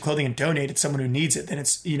take a bunch of clothing and donate it to someone who needs it, then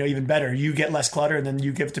it's, even better. You get less clutter, and then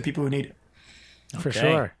you give it to people who need it. For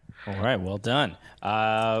sure. All right, well done.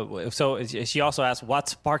 So she also asked, what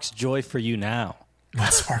sparks joy for you now?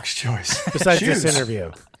 What sparks joy? Besides Shoes. this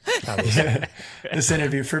interview. This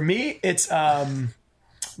interview. For me, it's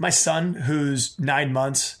my son, who's 9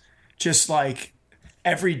 months, just like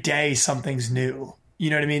every day something's new. You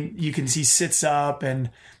know what I mean? He sits up and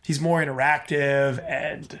he's more interactive,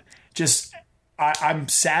 and just I'm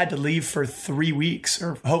sad to leave for 3 weeks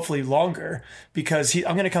or hopefully longer, because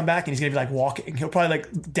I'm going to come back and he's going to be like walking. He'll probably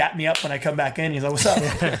like dap me up when I come back in. He's like, what's up?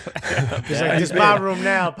 He's like, this my room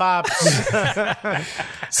now, Pops.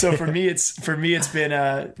 So for me, it's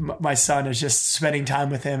been my son is just spending time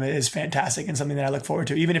with him is fantastic, and something that I look forward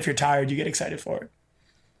to. Even if you're tired, you get excited for it.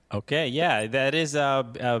 Okay, yeah, that is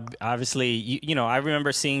obviously. I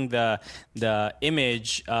remember seeing the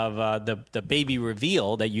image of the baby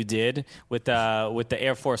reveal that you did with the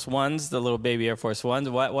Air Force Ones, the little baby Air Force Ones.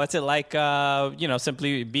 What's it like?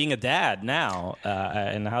 Simply being a dad now,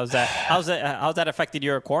 and how's that affected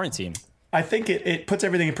your quarantine? I think it puts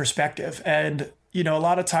everything in perspective, and a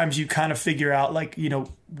lot of times you kind of figure out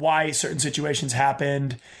why certain situations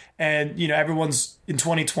happened. And, everyone's in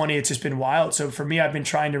 2020, it's just been wild. So for me, I've been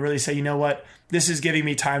trying to really say, you know what, this is giving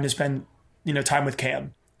me time to spend, time with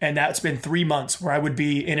Cam. And that's been 3 months where I would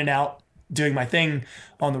be in and out doing my thing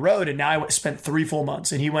on the road. And now I spent 3 full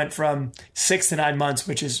months, and he went from 6 to 9 months,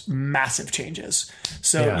 which is massive changes.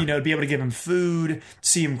 So, to be able to give him food,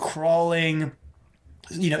 see him crawling,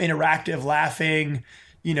 interactive, laughing,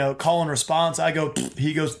 call and response. I go,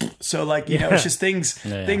 he goes. So it's just things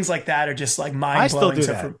like that are just like mind blowing. I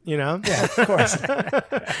still do that, Yeah, of course.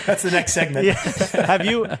 That's the next segment.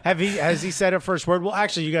 Yeah. Has he said a first word? Well,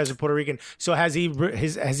 actually, you guys are Puerto Rican. So has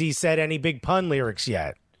he said any big pun lyrics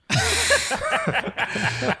yet?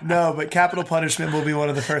 No, but Capital Punishment will be one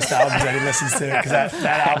of the first albums that he listens to, because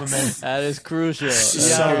that album is crucial.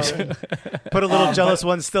 So put a little Jealous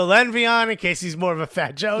One Still Envy on in case he's more of a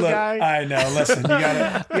Fat Joe guy. I know. Listen, you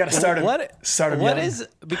gotta start him. What is,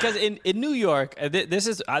 because in New York,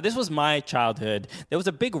 this was my childhood. There was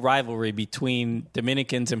a big rivalry between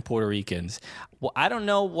Dominicans and Puerto Ricans. Well, I don't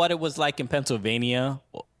know what it was like in Pennsylvania.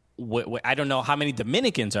 I don't know how many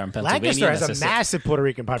Dominicans are in Pennsylvania. Lancaster has a massive Puerto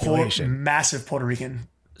Rican population. Massive Puerto Rican.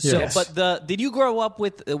 So, yes. But did you grow up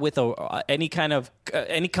with any kind of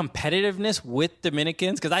any competitiveness with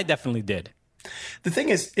Dominicans? Because I definitely did. The thing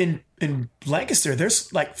is, in Lancaster,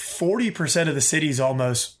 there's like 40% of the city is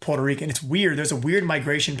almost Puerto Rican. It's weird. There's a weird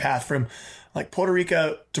migration path from like Puerto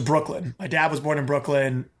Rico to Brooklyn. My dad was born in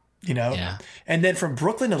Brooklyn. And then from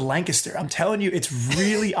Brooklyn to Lancaster, I'm telling you, it's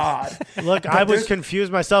really odd. Look, I was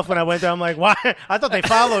confused myself when I went there. I'm like, why? I thought they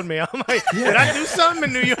followed me. I'm like, did I do something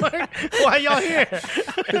in New York? Why y'all here?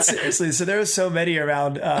 But seriously, so there was so many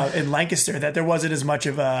around in Lancaster that there wasn't as much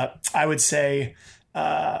of a, I would say,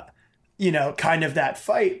 kind of that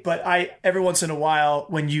fight. But every once in a while,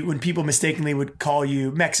 when people mistakenly would call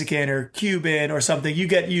you Mexican or Cuban or something, you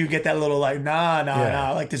get that little like,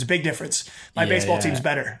 nah. Like there's a big difference. My baseball team's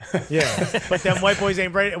better. Yeah. But them white boys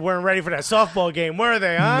weren't ready for that softball game, were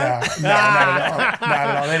they, huh? No, not at all. Not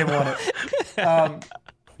at all. They didn't want it.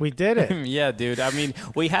 We did it. Yeah, dude. I mean,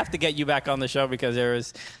 we have to get you back on the show because there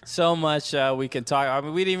is so much we can talk. I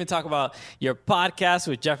mean, we didn't even talk about your podcast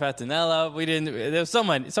with Jeff Attinella. We didn't. There's so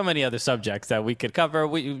many other subjects that we could cover.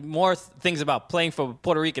 More things about playing for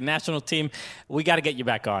Puerto Rican national team. We got to get you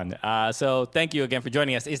back on. So thank you again for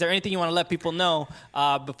joining us. Is there anything you want to let people know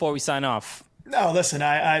before we sign off? No, listen,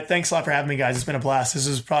 I thanks a lot for having me, guys. It's been a blast. This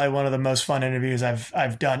is probably one of the most fun interviews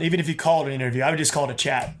I've done. Even if you called an interview, I would just call it a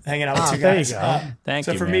chat, hanging out with you there you guys. go. Thank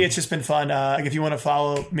you. So for me, it's just been fun. If you want to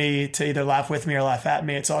follow me to either laugh with me or laugh at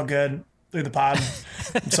me, it's all good. Through the pod,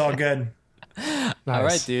 it's all good. Nice. All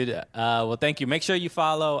right, dude. Well, thank you. Make sure you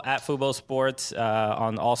follow at Fubo Sports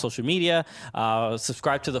on all social media.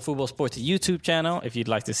 Subscribe to the Fubo Sports YouTube channel if you'd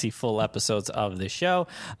like to see full episodes of the show.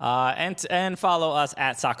 And follow us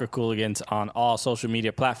at Soccer Cooligans on all social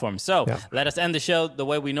media platforms. So let us end the show the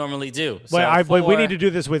way we normally do. Wait, we need to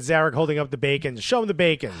do this with Zarek holding up the bacons. Show him the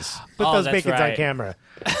bacons. Put those that's bacons right. on camera.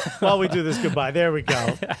 While we do this goodbye. There we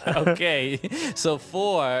go. Okay. So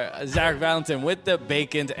for Zarek Valentin with the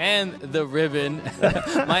bacon and the ribbon,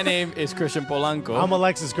 my name is Christian Polanco. I'm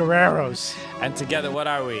Alexis Guerreros. And together, what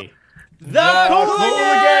are we? The Cooligans!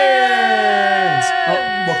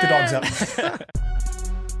 Oh, woke the dogs up.